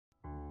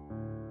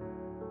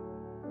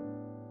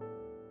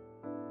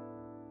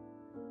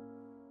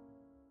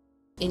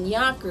in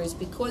Yonkers,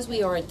 because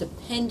we are a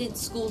dependent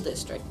school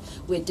district,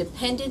 we're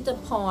dependent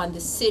upon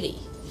the city,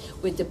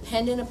 we're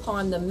dependent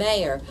upon the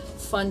mayor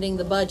funding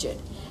the budget.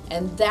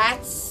 And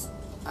that's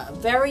a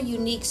very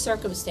unique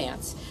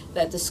circumstance,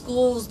 that the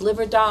schools, live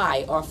or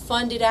die, are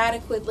funded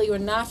adequately or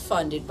not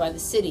funded by the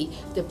city,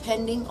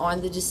 depending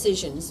on the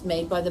decisions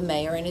made by the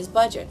mayor and his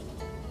budget.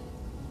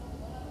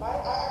 I'm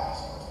 29.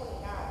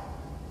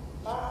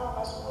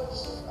 My school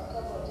just a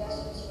couple of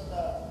adjustments for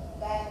the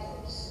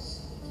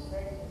bathrooms. It's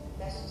very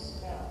messy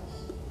smell.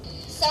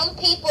 Some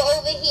people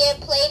over here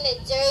play in the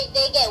dirt,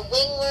 they get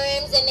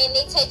wingworms and then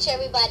they touch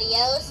everybody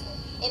else,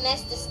 and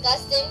that's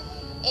disgusting.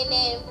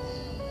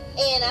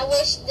 And I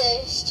wish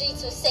the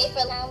streets were safer.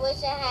 I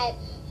wish I had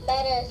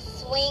better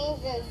swings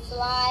and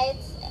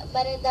slides,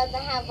 but it doesn't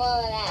have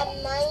all of that.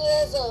 I'm 9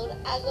 years old.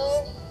 I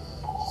go to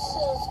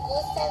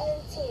school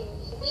 17.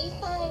 We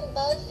find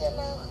bugs in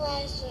our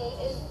classroom.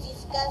 It's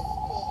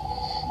disgusting.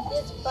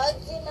 There's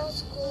bugs in our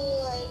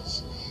school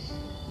lunch.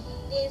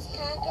 There's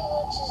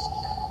cockroaches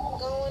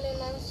going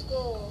in our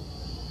school.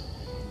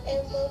 And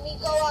when we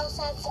go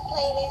outside to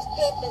play, there's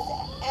papers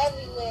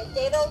everywhere.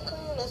 They don't come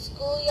in the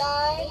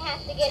schoolyard. We have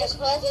to get a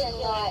crossing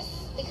guard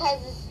because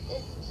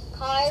it's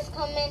cars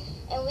coming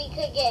and we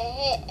could get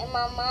hit, and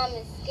my mom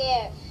is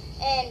scared.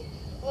 And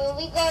when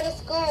we go to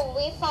school,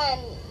 we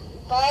find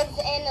bugs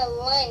in the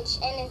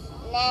lunch, and it's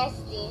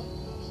nasty.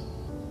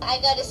 I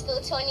go to school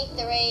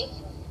 23.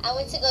 I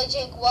went to go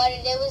drink water.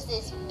 There was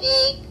this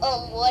big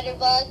water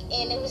bug,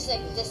 and it was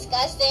like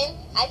disgusting.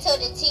 I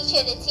told the teacher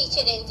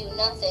didn't do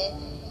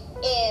nothing.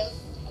 And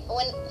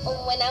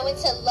when I went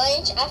to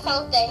lunch, I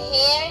found the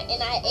hair,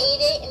 and I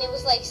ate it, and it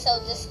was like so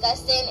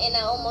disgusting, and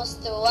I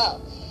almost threw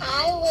up.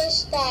 I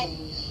wish that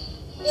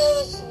there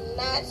was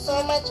not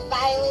so much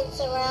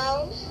violence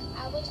around.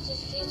 I wish the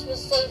streets were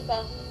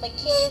safer for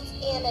kids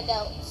and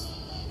adults.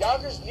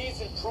 Yonkers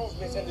needs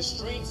improvements in the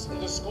streets, in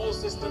the school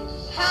system.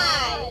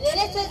 Hi,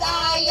 this is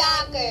our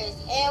Yonkers,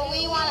 and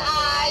we want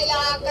our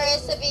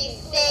Yonkers to be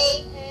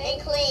safe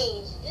and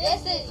clean.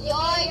 This is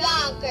your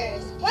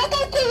Yonkers.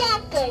 Welcome to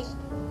Yonkers.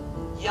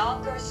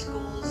 Yonkers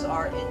schools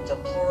are in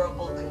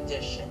deplorable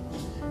condition.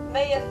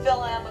 Mayor Phil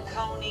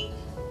Amicone,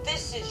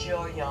 this is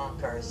your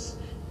Yonkers.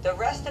 The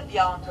rest of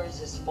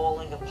Yonkers is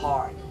falling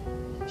apart.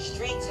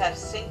 Streets have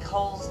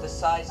sinkholes the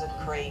size of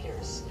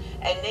craters,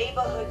 and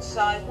neighborhood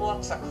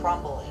sidewalks are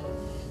crumbling.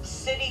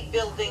 City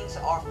buildings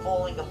are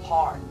falling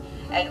apart,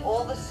 and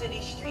all the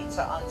city streets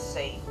are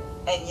unsafe.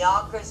 And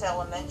Yonkers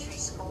elementary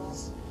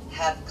schools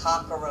have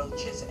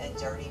cockroaches and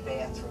dirty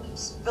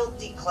bathrooms,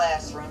 filthy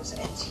classrooms,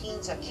 and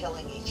teens are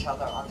killing each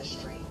other on the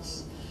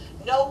streets.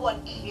 No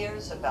one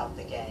cares about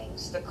the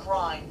gangs, the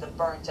crime, the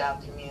burnt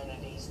out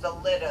communities, the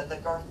litter, the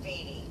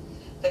graffiti,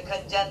 the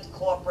condemned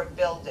corporate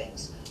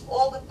buildings,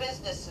 all the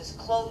businesses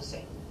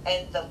closing.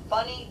 And the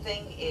funny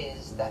thing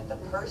is that the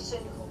person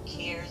who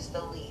cares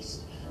the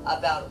least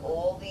about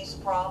all these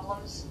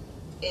problems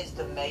is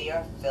the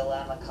mayor, Phil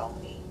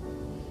Amicone.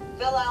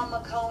 Phil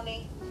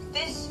Amicone,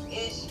 this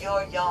is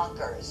your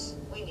Yonkers.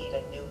 We need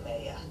a new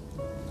mayor.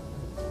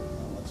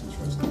 That's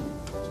interesting.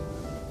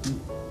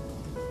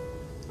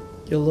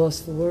 You're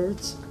lost for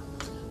words?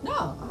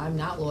 No, I'm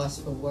not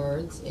lost for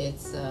words.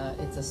 It's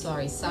a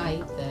sorry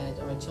sight that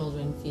our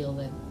children feel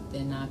that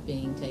they're not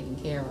being taken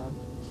care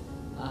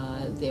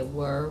of. There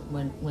were,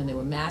 when there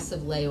were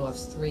massive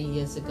layoffs 3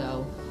 years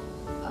ago,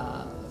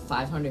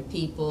 500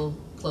 people,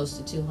 close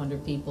to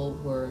 200 people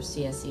were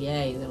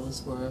CSEA.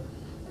 Those were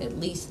at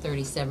least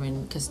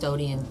 37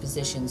 custodian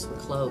positions were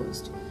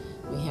closed.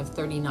 We have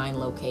 39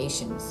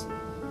 locations.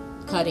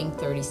 Cutting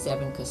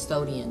 37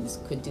 custodians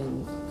could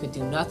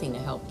do nothing to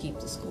help keep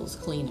the schools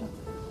cleaner.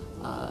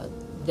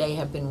 They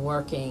have been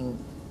working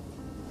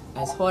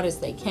as hard as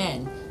they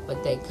can,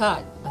 but they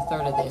cut a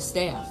third of their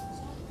staff.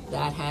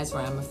 That has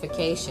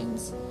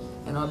ramifications,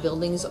 and our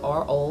buildings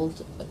are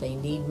old, but they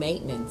need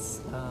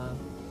maintenance.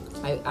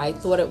 I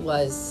thought it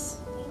was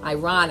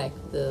ironic,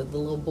 the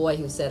little boy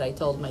who said, I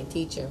told my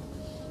teacher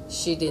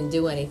she didn't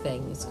do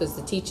anything. It's because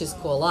the teachers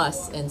call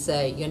us and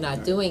say, you're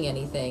not doing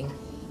anything,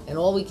 and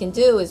all we can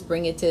do is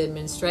bring it to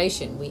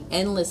administration. We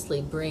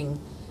endlessly bring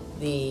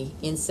the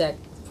insect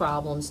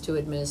problems to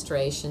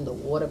administration, the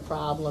water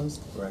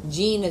problems. Correct.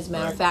 Jean, as a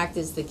matter of fact,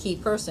 is the key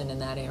person in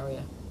that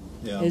area.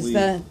 Yeah, Is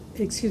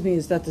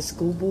that the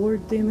school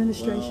board, the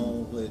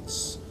administration? Well,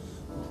 it's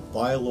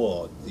by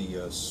law.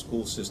 The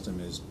school system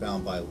is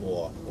bound by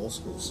law, all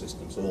school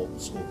systems, all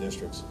school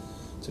districts,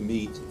 to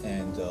meet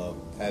and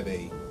have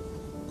a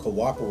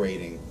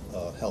cooperating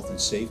health and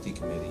safety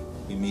committee.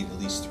 We meet at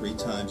least 3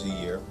 times a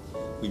year.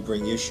 We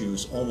bring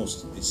issues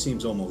it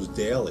seems almost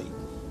daily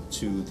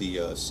to the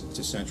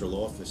to central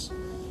office.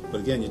 But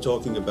again, you're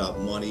talking about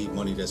money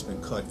that's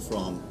been cut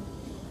from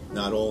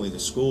not only the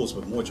schools,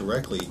 but more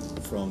directly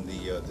from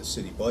the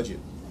city budget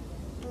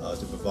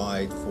to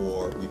provide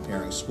for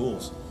repairing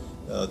schools.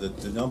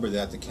 The number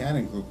that the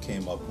Cannon Group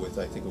came up with,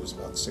 I think it was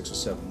about 6 or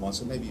 7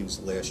 months, or maybe it was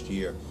last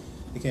year,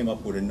 they came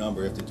up with a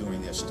number after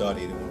doing their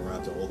study. They went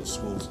around to all the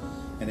schools,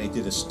 and they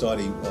did a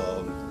study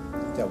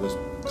that was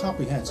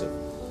comprehensive.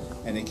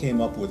 and they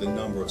came up with a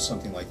number of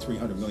something like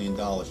 $300 million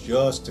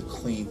just to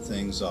clean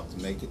things up, to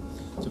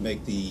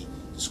make the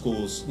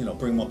schools,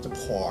 bring them up to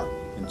par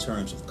in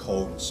terms of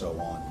code and so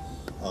on.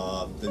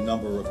 The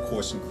number, of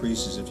course,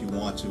 increases if you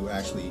want to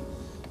actually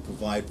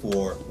provide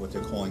for what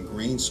they're calling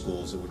green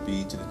schools. It would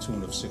be to the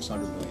tune of $600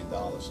 million.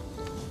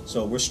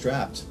 So we're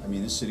strapped. I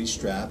mean, the city's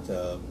strapped.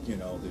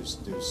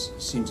 There's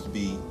seems to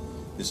be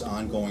this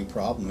ongoing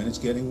problem, and it's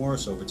getting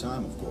worse over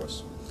time, of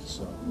course.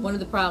 So one of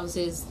the problems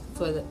is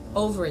for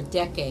over a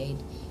decade,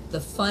 the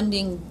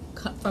funding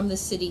from the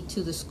city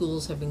to the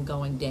schools have been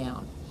going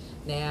down.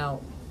 Now,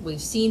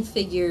 we've seen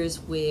figures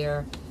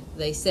where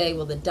they say,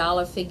 well, the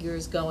dollar figure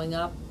is going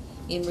up.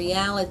 In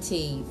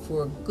reality,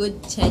 for a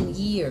good 10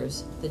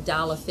 years, the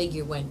dollar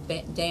figure went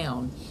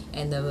down,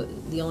 and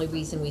the only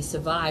reason we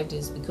survived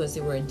is because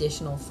there were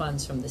additional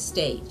funds from the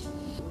state.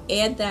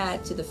 Add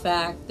that to the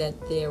fact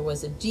that there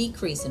was a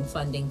decrease in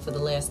funding for the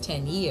last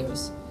 10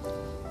 years,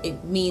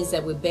 it means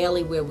that we're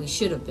barely where we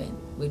should have been.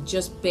 We're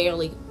just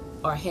barely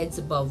our heads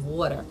above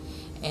water.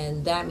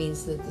 And that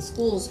means that the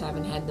schools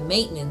haven't had the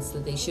maintenance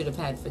that they should have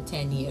had for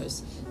 10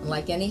 years. And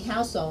like any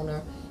house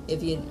owner,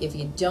 if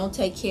you don't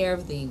take care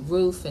of the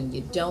roof, and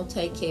you don't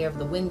take care of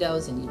the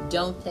windows, and you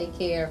don't take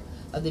care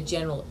of the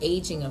general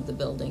aging of the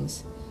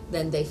buildings,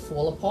 then they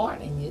fall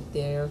apart, and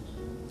they're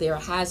a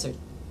hazard.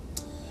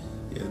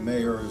 Yeah, the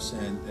mayors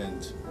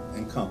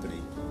and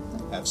company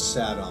have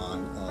sat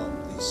on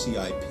the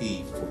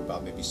CIP for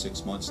about maybe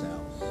 6 months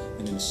now,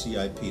 and in the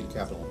CIP, the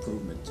capital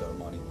improvement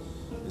money,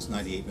 is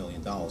 $98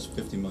 million.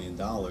 $50 million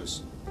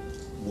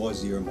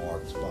was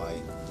earmarked by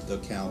the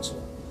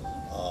council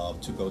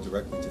to go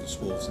directly to the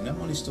schools, and that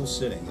money's still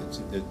sitting.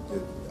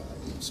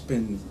 It's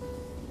been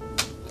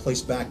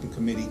placed back in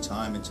committee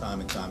time and time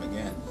and time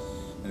again,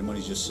 and the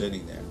money's just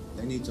sitting there.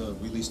 They need to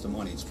release the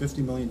money. It's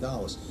 $50 million.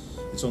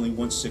 It's only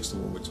 1/6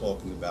 of what we're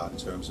talking about in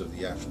terms of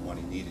the actual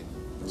money needed.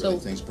 So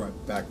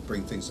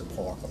bring things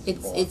apart.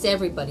 It's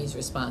everybody's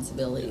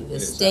responsibility. Yeah, the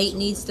it is, state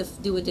absolutely. needs to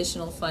do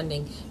additional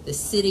funding. The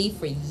city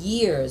for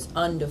years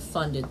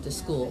underfunded the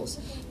schools,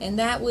 and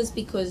that was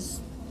because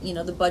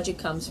the budget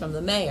comes from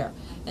the mayor,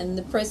 and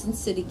the present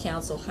city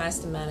council has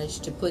to manage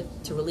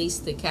to release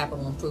the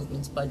capital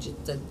improvements budget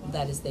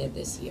that is there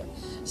this year.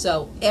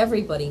 So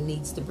everybody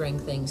needs to bring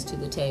things to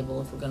the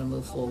table if we're going to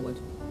move forward.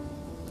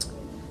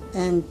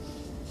 And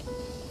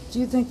do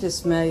you think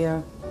this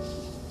mayor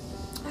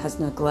has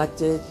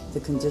neglected the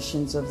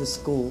conditions of the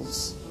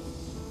schools?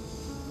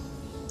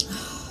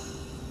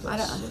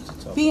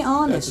 Be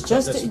honest.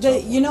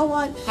 You know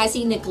what? Has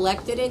he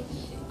neglected it?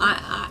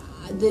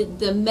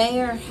 The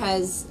mayor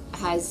has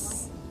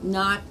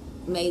not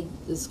made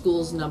the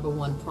schools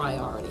 #1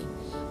 priority.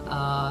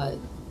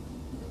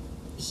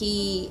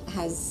 He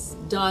has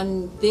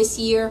done this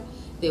year.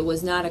 There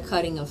was not a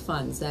cutting of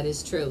funds. That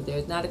is true.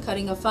 There's not a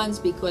cutting of funds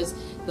because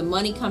the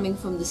money coming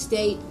from the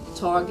state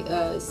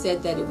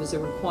said that it was a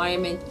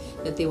requirement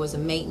that there was a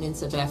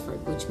maintenance of effort,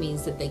 which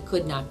means that they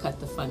could not cut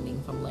the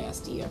funding from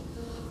last year.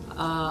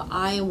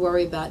 I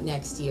worry about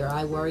next year.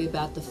 I worry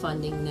about the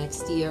funding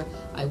next year.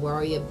 I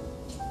worry.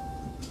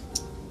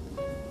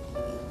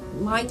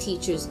 My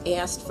teachers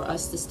asked for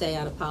us to stay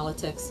out of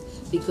politics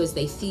because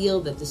they feel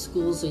that the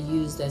schools are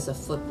used as a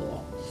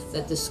football,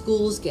 that the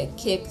schools get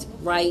kicked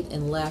right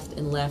and left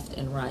and left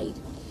and right.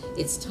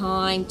 It's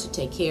time to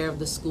take care of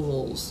the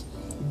schools.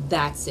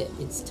 That's it.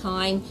 It's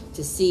time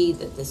to see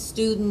that the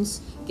students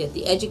get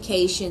the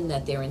education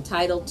that they're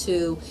entitled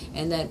to,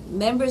 and that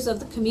members of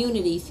the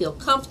community feel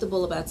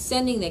comfortable about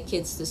sending their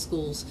kids to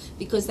schools,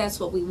 because that's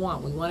what we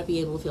want. We want to be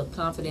able to feel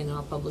confident in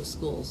our public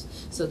schools,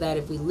 so that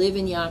if we live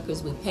in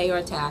Yonkers, we pay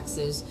our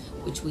taxes,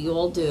 which we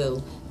all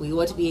do, we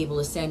ought to be able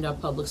to send our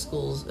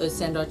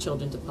send our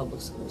children to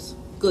public schools,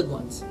 good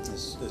ones.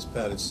 As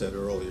Pat had said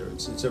earlier,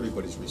 it's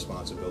everybody's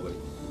responsibility.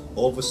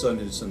 All of a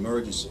sudden, it's an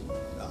emergency.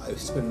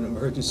 It's been an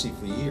emergency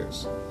for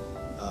years.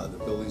 The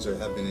buildings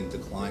have been in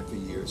decline for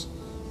years.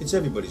 It's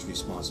everybody's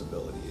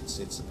responsibility. It's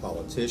the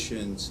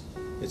politicians.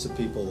 It's the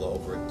people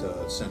over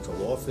at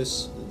central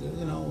office.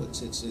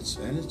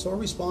 And it's our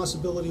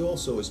responsibility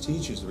also as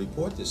teachers to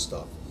report this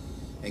stuff,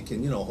 and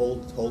can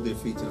hold their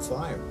feet to the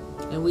fire.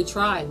 And we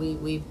try.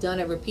 We've done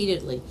it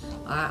repeatedly.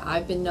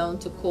 I've been known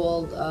to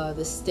call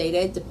the state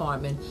ed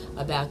department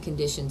about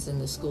conditions in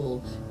the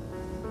school.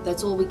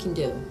 That's all we can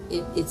do.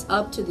 It's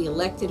up to the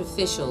elected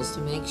officials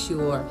to make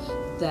sure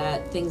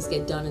that things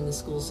get done in the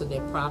schools so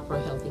they're proper,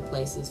 healthy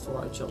places for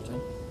our children.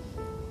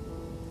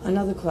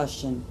 Another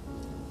question.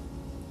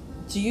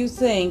 Do you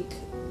think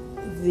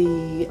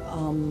the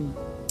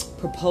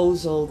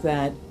proposal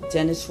that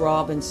Dennis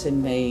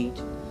Robinson made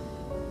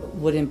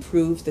would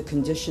improve the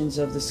conditions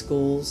of the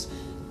schools,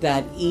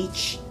 that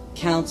each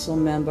council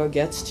member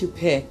gets to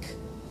pick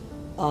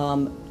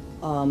an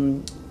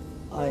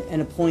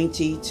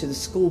appointee to the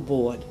school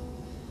board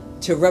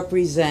to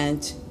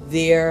represent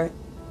their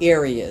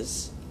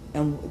areas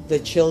and the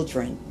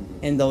children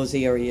in those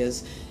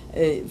areas,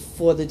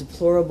 for the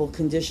deplorable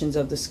conditions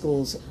of the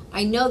schools.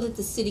 I know that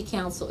the city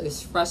council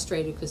is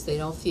frustrated because they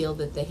don't feel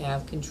that they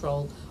have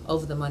control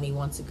over the money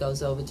once it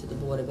goes over to the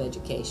Board of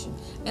Education.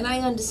 And I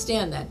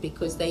understand that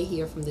because they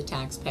hear from the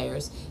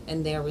taxpayers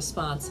and they're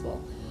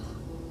responsible.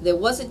 There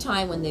was a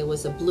time when there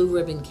was a blue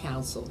ribbon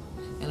council,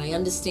 and I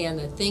understand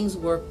that things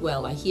work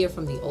well. I hear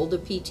from the older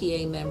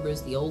PTA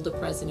members, the older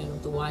president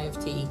of the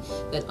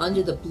YFT, that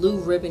under the blue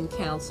ribbon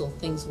council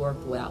things work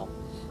well.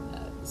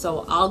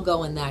 So I'll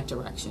go in that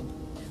direction.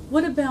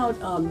 What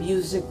about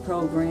music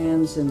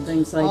programs and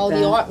things like that? Oh,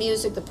 the art,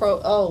 music,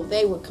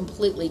 they were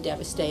completely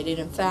devastated.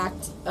 In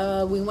fact,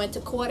 we went to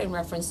court in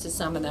reference to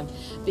some of them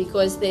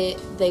because they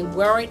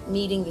weren't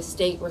meeting the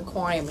state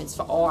requirements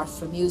for art,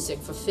 for music,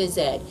 for phys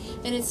ed.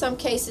 And in some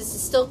cases,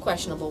 it's still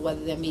questionable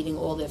whether they're meeting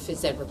all their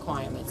phys ed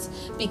requirements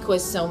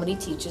because so many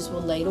teachers were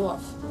laid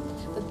off.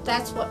 But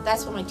that's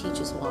what my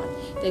teachers want.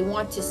 They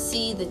want to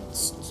see the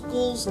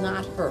schools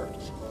not hurt.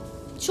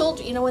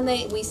 Children, you know, when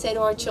we say to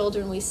our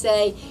children, we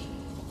say,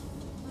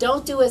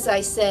 don't do as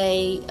I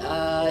say,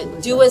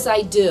 do as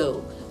I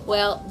do.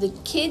 Well, the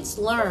kids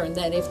learn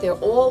that if they're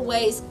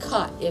always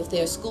cut, if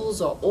their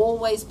schools are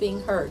always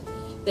being hurt,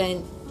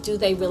 then do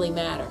they really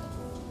matter?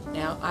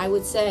 Now, I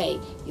would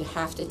say you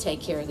have to take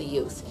care of the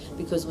youth,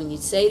 because when you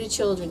say to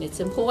children it's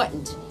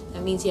important,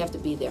 that means you have to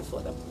be there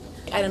for them.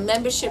 At a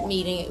membership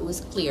meeting, it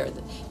was clear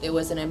that there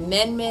was an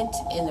amendment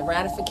in the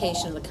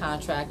ratification of the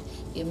contract.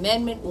 The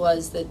amendment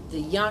was that the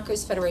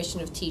Yonkers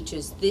Federation of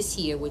Teachers this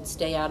year would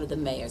stay out of the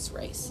mayor's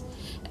race.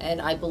 And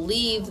I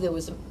believe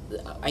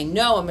I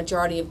know a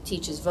majority of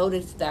teachers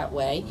voted that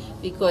way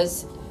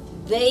because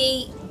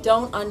they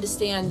don't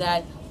understand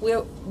that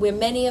where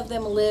many of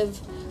them live,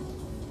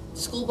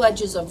 school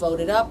budgets are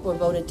voted up or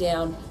voted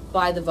down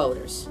by the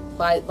voters,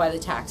 by the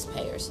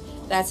taxpayers.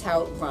 That's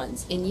how it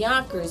runs. In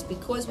Yonkers,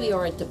 because we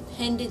are a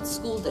dependent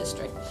school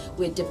district,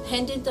 we're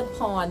dependent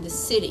upon the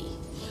city,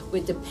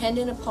 we're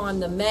dependent upon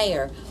the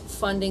mayor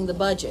funding the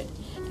budget.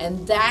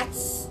 And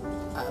that's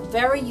a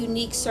very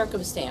unique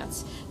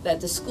circumstance, that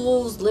the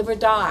schools live or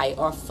die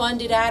are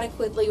funded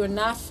adequately or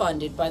not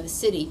funded by the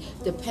city,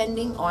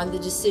 depending on the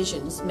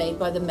decisions made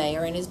by the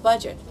mayor and his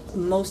budget.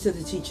 Most of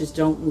the teachers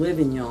don't live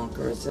in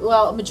Yonkers.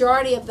 Well, a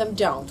majority of them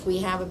don't. We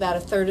have about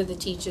a third of the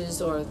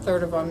teachers or a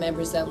third of our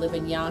members that live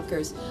in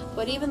Yonkers.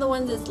 But even the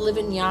ones that live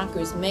in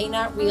Yonkers may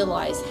not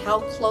realize how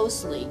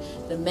closely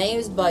the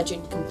mayor's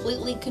budget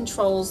completely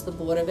controls the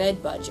Board of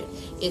Ed budget.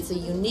 It's a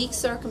unique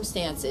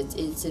circumstance.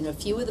 It's in a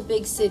few of the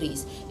big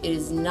cities. It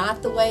is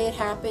not the way it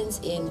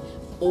happens in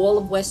all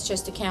of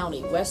Westchester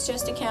County.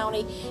 Westchester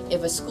County,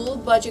 if a school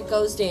budget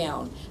goes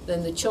down,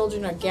 then the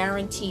children are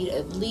guaranteed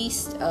at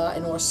least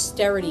an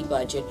austerity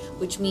budget,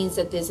 which means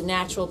that there's a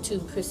natural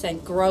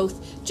 2%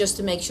 growth just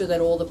to make sure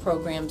that all the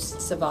programs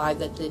survive,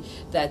 that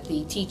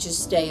the teachers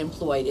stay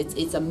employed.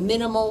 It's a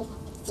minimal,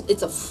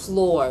 it's a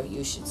floor,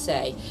 you should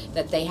say,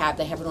 that they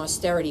have an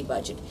austerity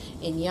budget.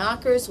 In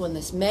Yonkers, when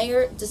this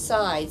mayor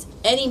decides,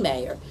 any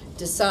mayor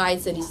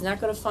decides that he's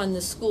not going to fund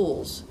the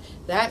schools,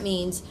 that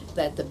means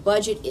that the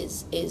budget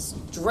is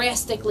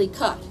drastically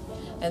cut.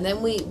 And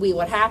then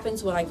what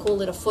happens when I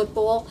call it a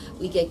football,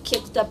 we get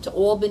kicked up to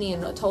Albany,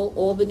 and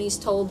Albany's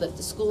told that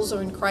the schools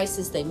are in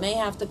crisis, they may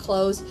have to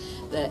close,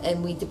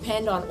 and we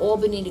depend on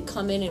Albany to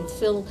come in and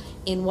fill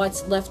in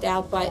what's left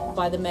out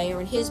by the mayor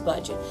and his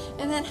budget.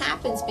 And that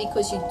happens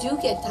because you do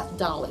get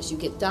dollars. You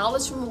get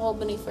dollars from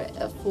Albany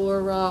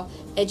for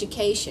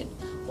education.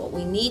 What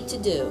we need to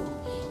do,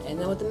 and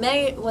then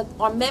what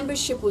our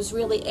membership was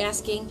really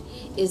asking,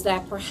 is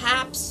that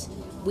perhaps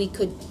we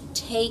could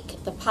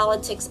take the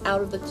politics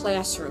out of the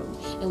classroom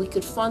and we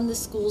could fund the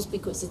schools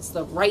because it's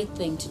the right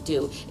thing to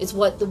do. It's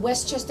what the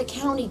Westchester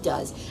County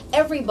does.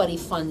 Everybody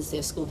funds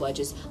their school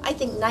budgets. I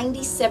think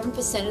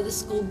 97% of the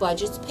school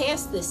budgets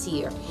passed this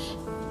year.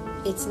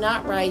 It's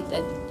not right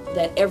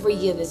that every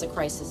year there's a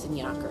crisis in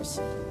Yonkers.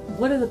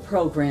 What are the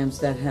programs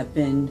that have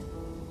been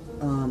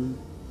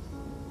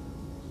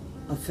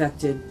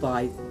affected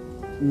by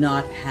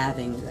not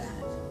having that?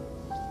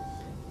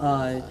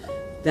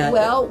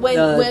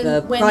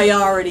 The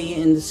priority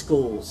in the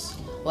schools.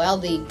 Well,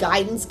 the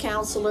guidance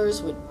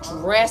counselors were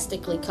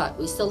drastically cut.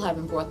 We still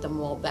haven't brought them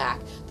all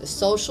back. The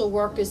social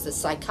workers, the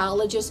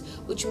psychologists,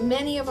 which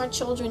many of our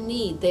children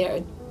need,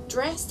 they're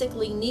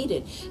drastically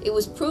needed. It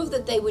was proved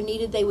that they were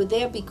needed. They were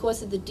there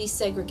because of the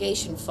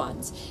desegregation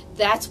funds.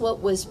 That's what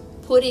was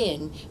put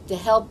in to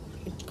help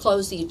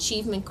close the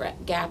achievement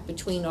gap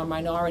between our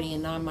minority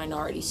and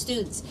non-minority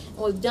students. And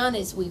what we've done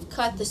is we've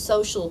cut the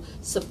social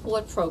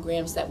support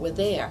programs that were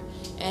there,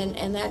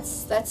 and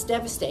that's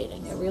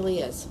devastating. It really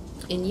is.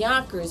 In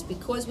Yonkers,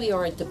 because we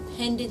are a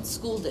dependent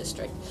school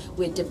district,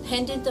 we're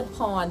dependent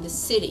upon the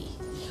city,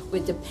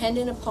 we're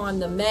dependent upon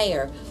the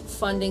mayor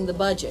funding the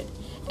budget,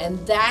 and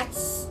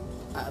that's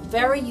a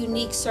very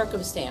unique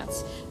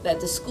circumstance, that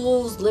the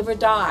schools live or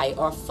die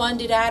are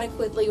funded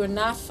adequately or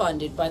not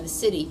funded by the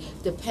city,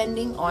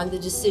 depending on the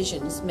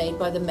decisions made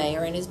by the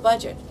mayor and his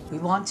budget. We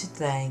want to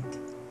thank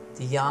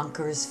the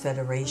Yonkers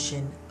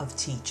Federation of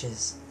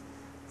Teachers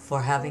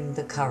for having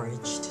the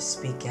courage to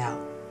speak out.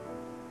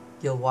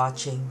 You're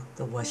watching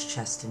the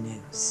Westchester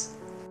News.